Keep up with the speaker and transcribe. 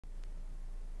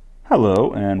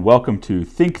Hello and welcome to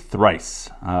Think Thrice,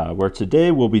 where today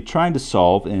we'll be trying to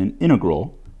solve an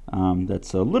integral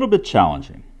that's a little bit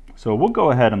challenging. So we'll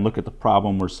go ahead and look at the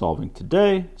problem we're solving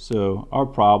today. So our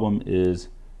problem is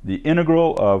the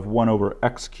integral of 1 over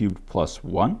x cubed plus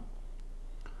 1.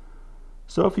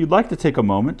 So if you'd like to take a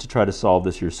moment to try to solve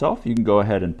this yourself, you can go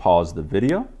ahead and pause the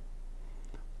video.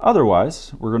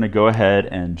 Otherwise, we're going to go ahead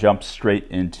and jump straight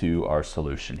into our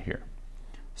solution here.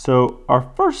 So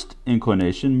our first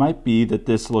inclination might be that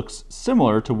this looks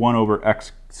similar to 1 over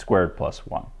x squared plus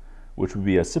 1, which would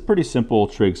be a pretty simple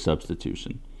trig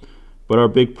substitution. But our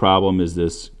big problem is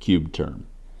this cubed term.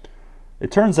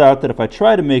 It turns out that if I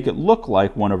try to make it look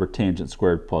like 1 over tangent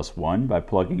squared plus 1 by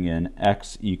plugging in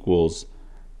x equals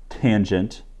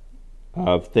tangent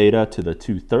of theta to the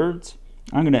 2/3,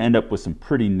 I'm going to end up with some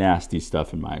pretty nasty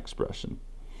stuff in my expression.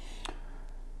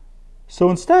 So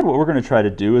instead, what we're going to try to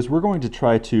do is we're going to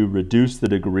try to reduce the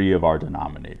degree of our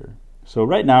denominator. So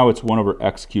right now it's 1 over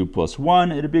x cubed plus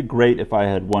 1. It'd be great if I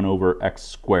had 1 over x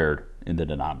squared in the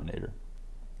denominator.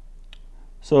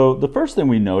 So the first thing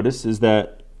we notice is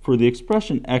that for the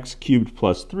expression x cubed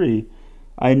plus 3,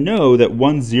 I know that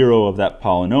 1/0 of that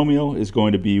polynomial is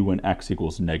going to be when x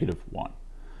equals -1,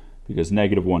 because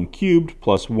 -1 cubed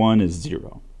plus 1 is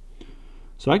 0.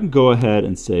 So I can go ahead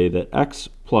and say that x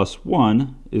plus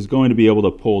 1 is going to be able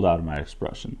to pull it out of my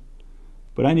expression.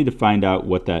 But I need to find out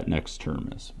what that next term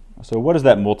is. So what is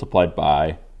that multiplied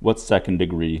by? What second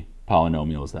degree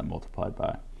polynomial is that multiplied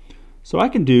by? So I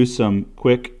can do some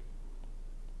quick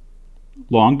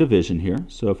long division here.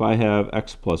 So if I have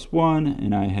x plus 1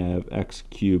 and I have x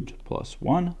cubed plus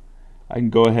 1, I can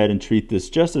go ahead and treat this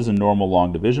just as a normal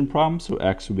long division problem. So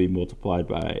x would be multiplied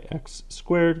by x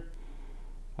squared.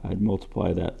 I'd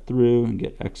multiply that through and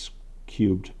get x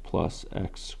cubed plus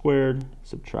x squared,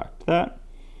 subtract that.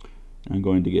 I'm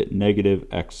going to get negative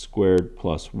x squared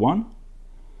plus 1.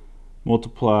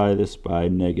 Multiply this by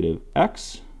negative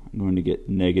x. I'm going to get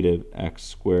negative x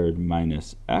squared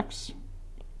minus x.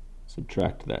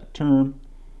 Subtract that term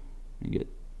and get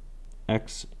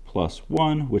x plus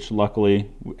 1, which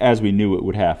luckily, as we knew it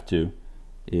would have to,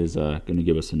 is going to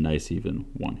give us a nice even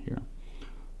 1 here.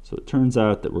 So it turns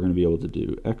out that we're going to be able to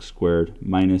do x squared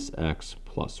minus x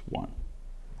plus 1.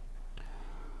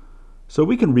 So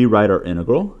we can rewrite our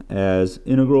integral as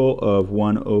integral of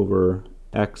 1 over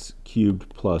x cubed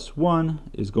plus 1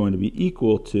 is going to be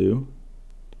equal to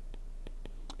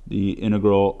the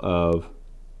integral of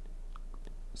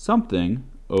something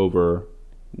over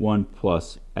 1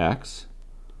 plus x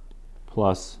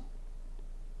plus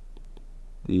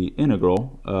the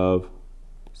integral of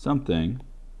something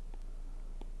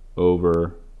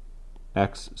over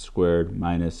x squared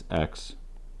minus x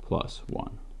plus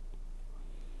 1.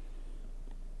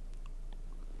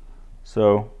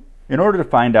 So in order to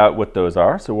find out what those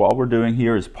are, so all we're doing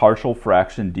here is partial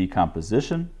fraction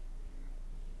decomposition.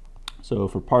 So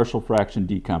for partial fraction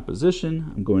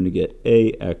decomposition, I'm going to get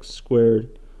ax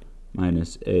squared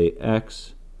minus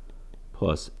ax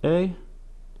plus a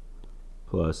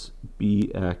plus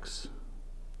bx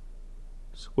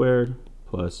squared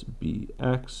plus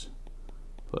bx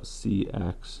plus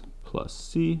cx plus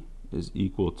c is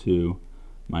equal to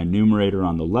my numerator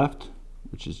on the left,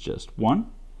 which is just 1.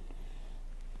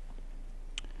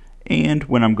 And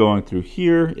when I'm going through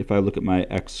here, if I look at my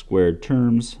x squared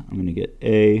terms, I'm going to get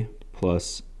a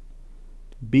plus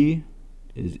b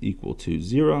is equal to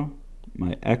 0.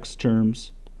 My x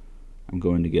terms, I'm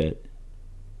going to get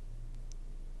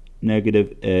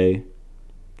negative a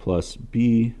plus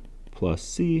b plus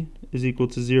c is equal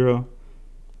to 0.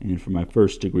 And for my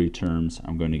first degree terms,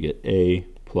 I'm going to get a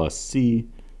plus c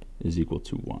is equal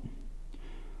to 1.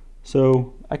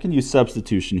 So I can use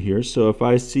substitution here. So if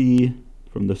I see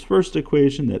from this first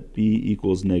equation that b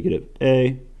equals negative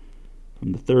a,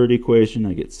 from the third equation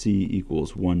I get c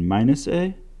equals 1 minus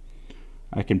a,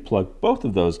 I can plug both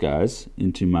of those guys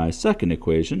into my second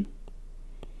equation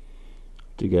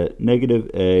to get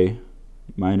negative a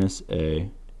minus a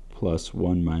plus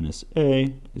 1 minus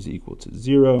a is equal to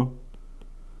 0.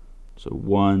 So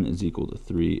 1 is equal to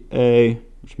 3a,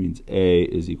 which means a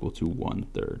is equal to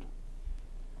 1/3.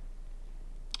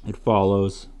 It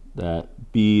follows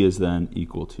that b is then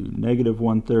equal to negative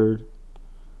 1/3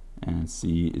 and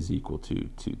c is equal to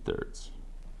 2/3.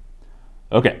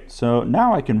 Okay, so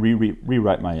now I can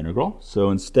rewrite my integral. So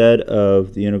instead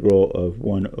of the integral of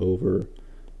 1 over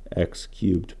x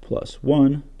cubed plus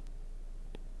 1,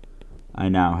 I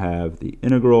now have the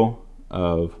integral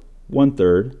of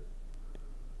 1/3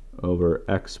 over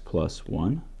x plus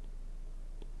 1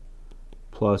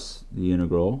 plus the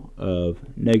integral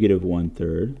of negative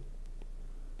 1/3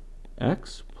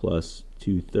 x plus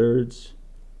 2/3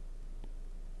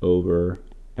 over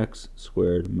x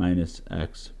squared minus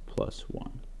x plus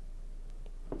 1.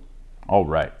 All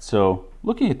right, so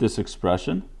looking at this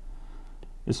expression,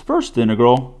 this first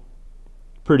integral,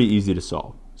 pretty easy to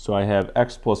solve. So I have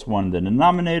x plus 1 in the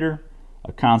denominator,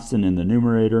 a constant in the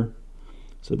numerator.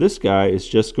 So this guy is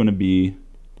just going to be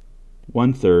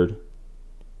 1/3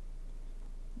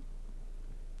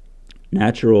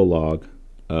 natural log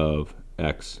of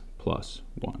x plus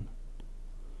 1.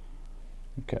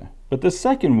 Okay, but the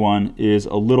second one is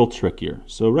a little trickier.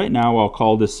 So right now I'll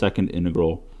call this second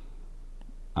integral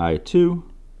I2,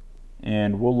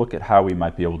 and we'll look at how we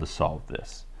might be able to solve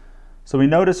this. So we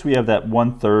notice we have that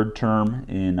 1/3 term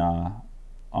in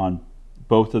on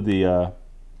both of the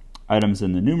items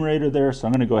in the numerator there, so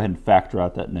I'm going to go ahead and factor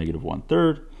out that negative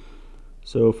 1/3.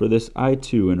 So for this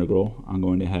I2 integral, I'm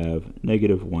going to have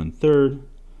negative 1/3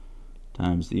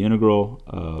 times the integral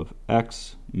of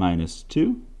x minus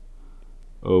 2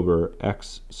 over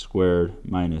x squared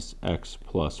minus x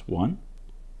plus 1.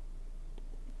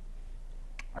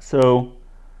 So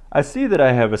I see that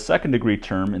I have a second degree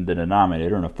term in the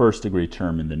denominator and a first degree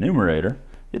term in the numerator.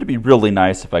 It'd be really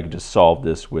nice if I could just solve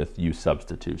this with u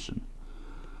substitution.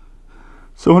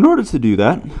 So in order to do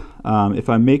that, if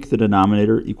I make the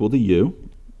denominator equal to u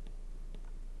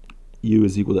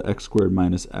is equal to x squared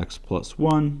minus x plus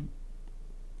 1,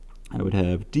 I would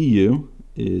have du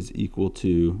is equal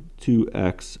to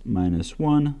 2x minus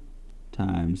 1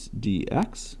 times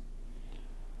dx.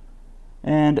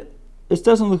 And this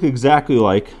doesn't look exactly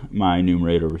like my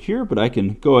numerator over here, but I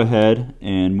can go ahead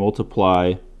and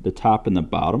multiply the top and the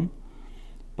bottom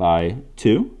by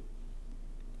 2.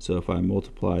 So if I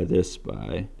multiply this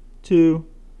by 2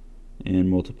 and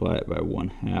multiply it by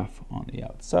 1/2 on the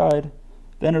outside,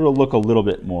 then it'll look a little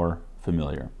bit more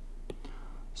familiar.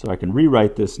 So I can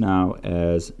rewrite this now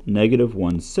as negative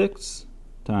 1/6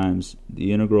 times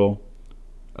the integral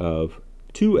of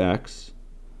 2x.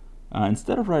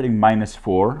 Instead of writing minus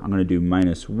 4, I'm going to do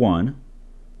minus 1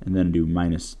 and then do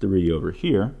minus 3 over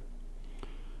here.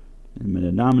 In my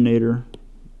denominator,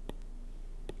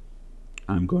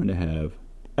 I'm going to have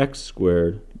x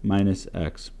squared minus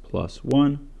x plus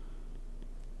 1,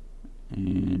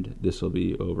 and this will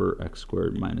be over x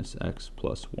squared minus x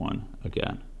plus 1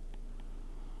 again.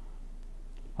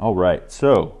 All right,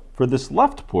 so for this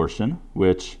left portion,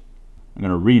 which I'm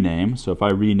going to rename, so if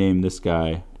I rename this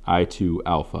guy I2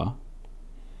 alpha,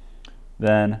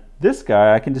 then this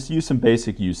guy I can just use some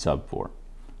basic u sub for.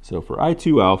 So for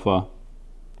I2 alpha,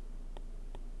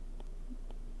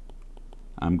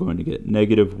 I'm going to get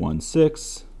negative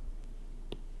 1/6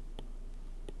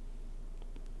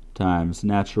 times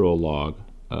natural log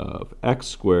of x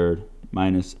squared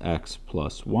minus x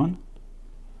plus 1.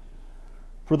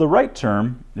 For the right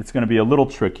term, it's going to be a little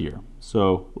trickier.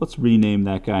 So let's rename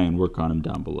that guy and work on him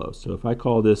down below. So if I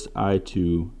call this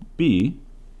I2b,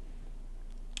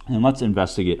 and let's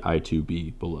investigate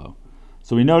I2b below.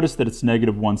 So we notice that it's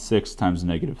negative 1/6 times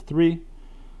negative 3.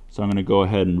 So I'm going to go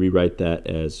ahead and rewrite that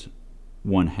as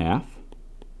 1/2.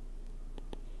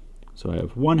 So I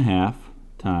have 1/2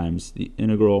 times the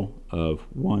integral of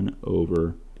 1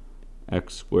 over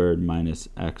x squared minus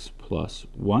x plus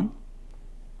 1.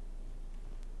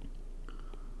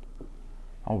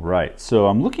 All right, so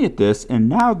I'm looking at this, and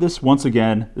now this, once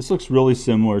again, this looks really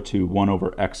similar to 1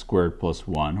 over x squared plus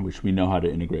 1, which we know how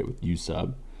to integrate with u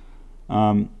sub.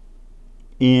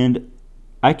 And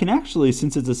I can actually,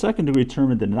 since it's a second degree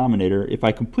term in the denominator, if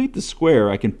I complete the square,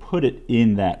 I can put it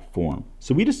in that form.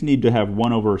 So we just need to have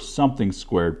 1 over something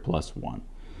squared plus 1.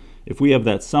 If we have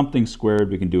that something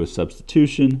squared, we can do a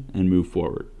substitution and move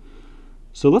forward.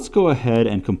 So let's go ahead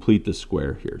and complete the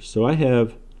square here. So I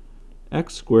have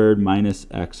x squared minus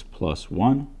x plus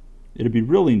 1. It'd be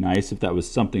really nice if that was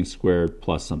something squared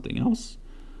plus something else.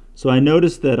 So I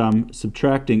notice that I'm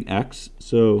subtracting x.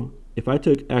 So if I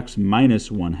took x minus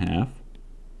 1/2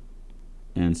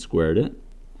 and squared it,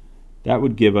 that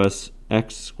would give us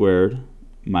x squared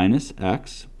minus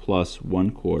x plus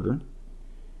 1/4.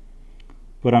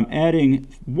 But I'm adding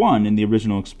 1 in the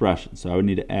original expression, so I would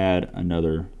need to add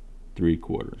another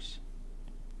 3/4.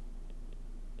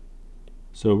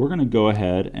 So we're going to go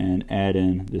ahead and add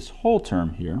in this whole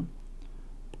term here.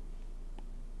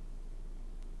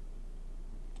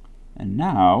 And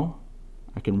now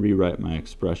I can rewrite my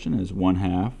expression as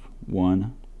 1/2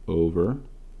 1 over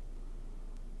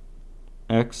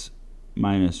x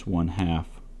minus 1/2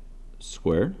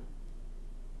 squared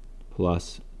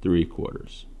plus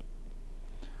 3/4.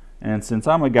 And since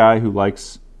I'm a guy who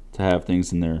likes to have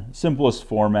things in their simplest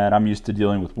format, I'm used to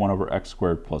dealing with 1 over x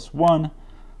squared plus 1.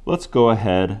 Let's go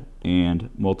ahead and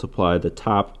multiply the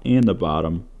top and the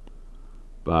bottom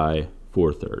by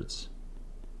 4/3.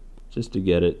 just to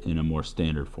get it in a more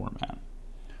standard format.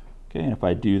 Okay, and if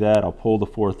I do that, I'll pull the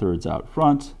 4/3 out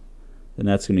front, and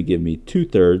that's going to give me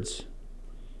 2/3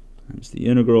 times the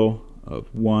integral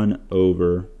of 1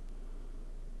 over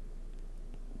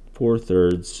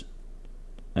 4/3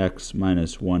 x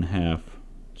minus 1/2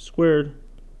 squared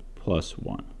plus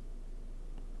 1.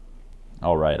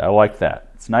 All right, I like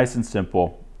that. It's nice and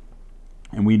simple,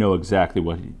 and we know exactly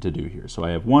what to do here. So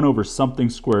I have 1 over something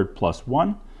squared plus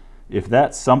 1. If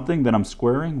that something that I'm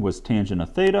squaring was tangent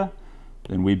of theta,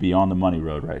 then we'd be on the money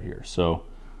road right here. So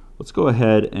let's go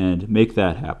ahead and make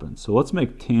that happen. So let's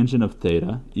make tangent of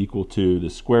theta equal to the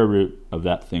square root of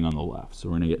that thing on the left. So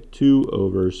we're going to get 2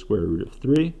 over square root of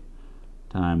 3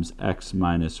 times x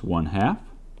minus 1/2.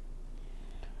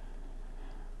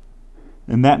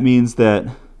 And that means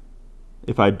that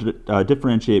if I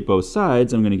differentiate both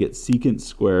sides, I'm going to get secant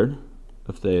squared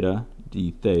of theta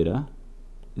d theta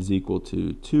is equal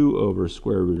to 2 over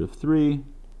square root of 3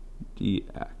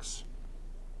 dx.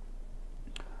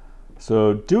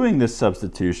 So doing this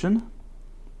substitution,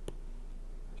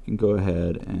 I can go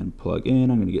ahead and plug in.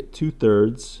 I'm going to get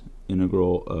 2/3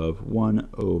 integral of 1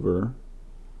 over,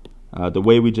 the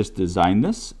way we just designed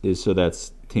this is so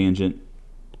that's tangent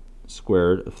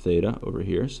squared of theta over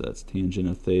here. So that's tangent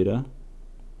of theta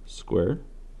squared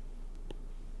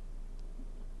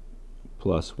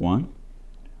plus 1.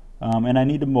 And I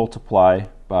need to multiply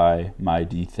by my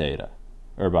d theta,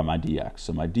 or by my dx.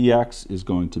 So my dx is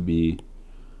going to be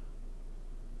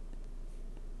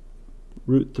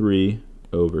root 3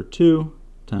 over 2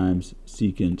 times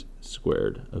secant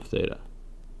squared of theta.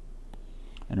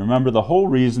 And remember, the whole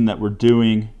reason that we're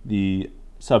doing the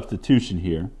substitution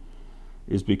here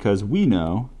is because we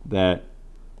know that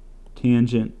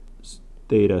tangent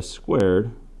theta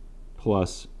squared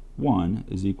plus 1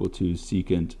 is equal to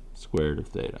secant squared of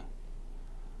theta.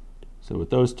 So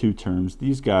with those two terms,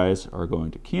 these guys are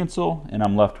going to cancel, and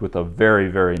I'm left with a very,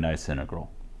 very nice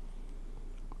integral.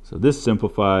 So this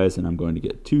simplifies, and I'm going to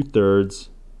get 2/3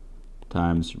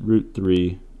 times root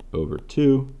 3 over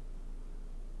 2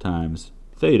 times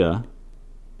theta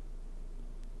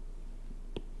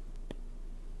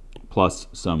plus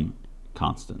some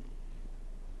constant.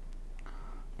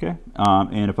 Okay,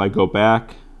 and if I go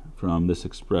back from this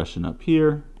expression up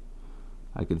here,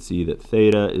 I can see that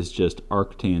theta is just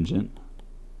arctangent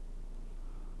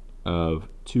of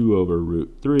 2 over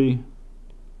root 3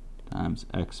 times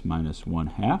x minus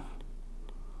 1/2.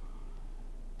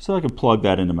 So I can plug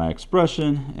that into my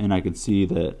expression, and I can see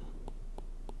that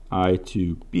I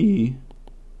to b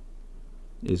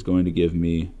is going to give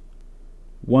me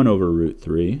 1 over root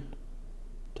 3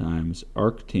 times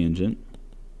arctangent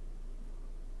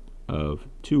of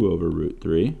 2 over root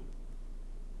 3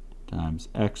 times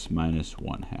x minus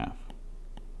 1/2.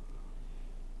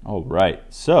 All right,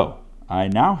 so I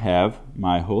now have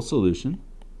my whole solution.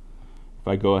 If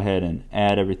I go ahead and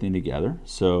add everything together,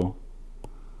 so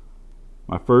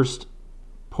my first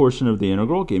portion of the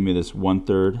integral gave me this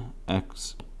 1/3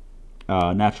 x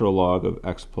natural log of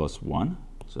x plus 1.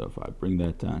 So if I bring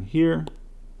that down here,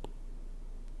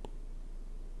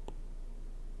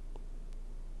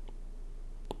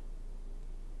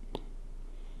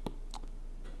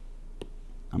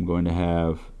 I'm going to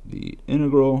have the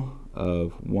integral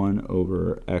of 1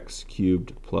 over x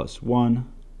cubed plus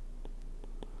 1.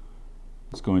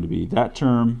 It's going to be that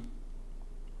term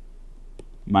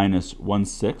minus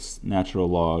 1/6 natural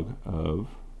log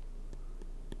of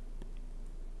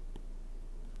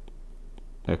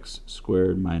x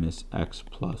squared minus x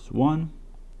plus 1,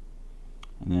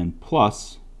 and then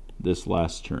plus this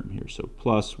last term here. So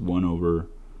plus 1 over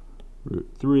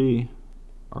root 3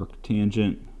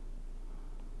 arctangent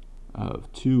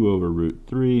of 2 over root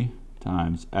 3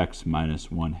 times x minus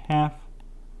 1/2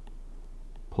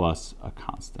 plus a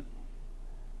constant.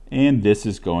 And this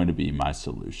is going to be my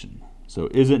solution. So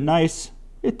is it nice?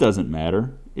 It doesn't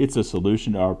matter. It's a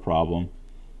solution to our problem,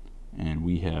 and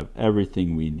we have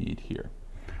everything we need here.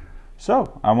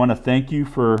 So I want to thank you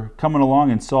for coming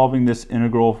along and solving this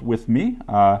integral with me.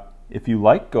 If you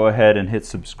like, go ahead and hit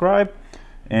subscribe,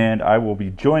 and I will be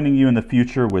joining you in the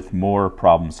future with more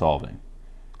problem solving.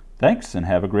 Thanks, and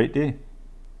have a great day.